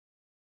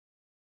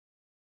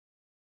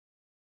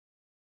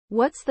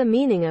What's the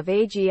meaning of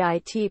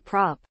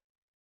agitprop?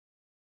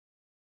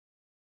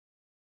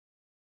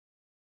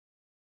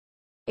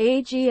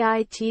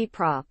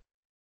 Agitprop.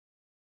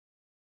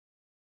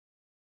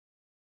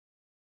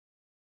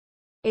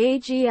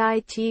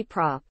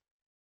 Agitprop.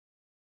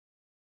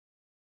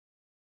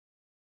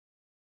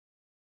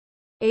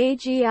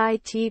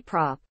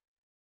 Agitprop.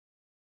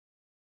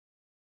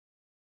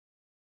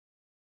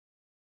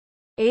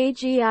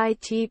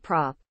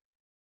 Agitprop.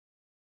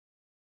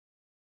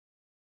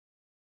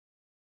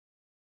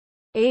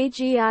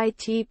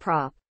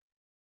 Agitprop.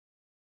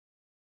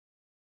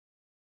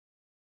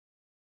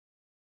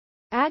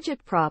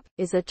 Agitprop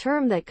is a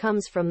term that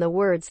comes from the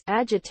words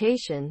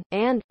agitation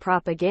and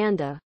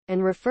propaganda,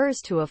 and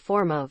refers to a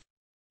form of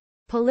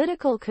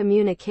political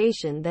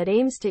communication that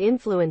aims to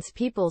influence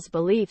people's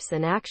beliefs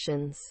and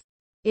actions.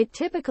 It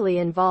typically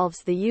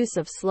involves the use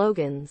of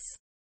slogans,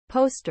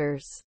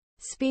 posters,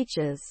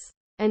 speeches,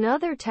 and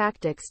other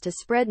tactics to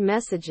spread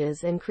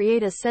messages and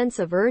create a sense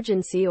of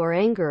urgency or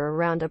anger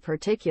around a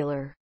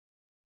particular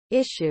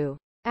issue.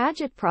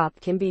 Agitprop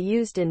can be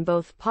used in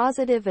both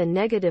positive and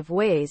negative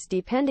ways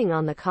depending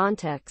on the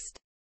context,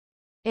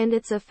 and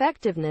its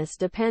effectiveness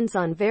depends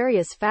on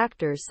various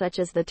factors such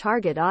as the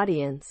target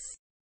audience,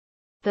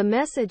 the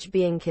message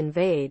being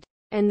conveyed,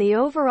 and the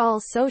overall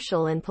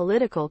social and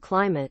political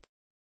climate.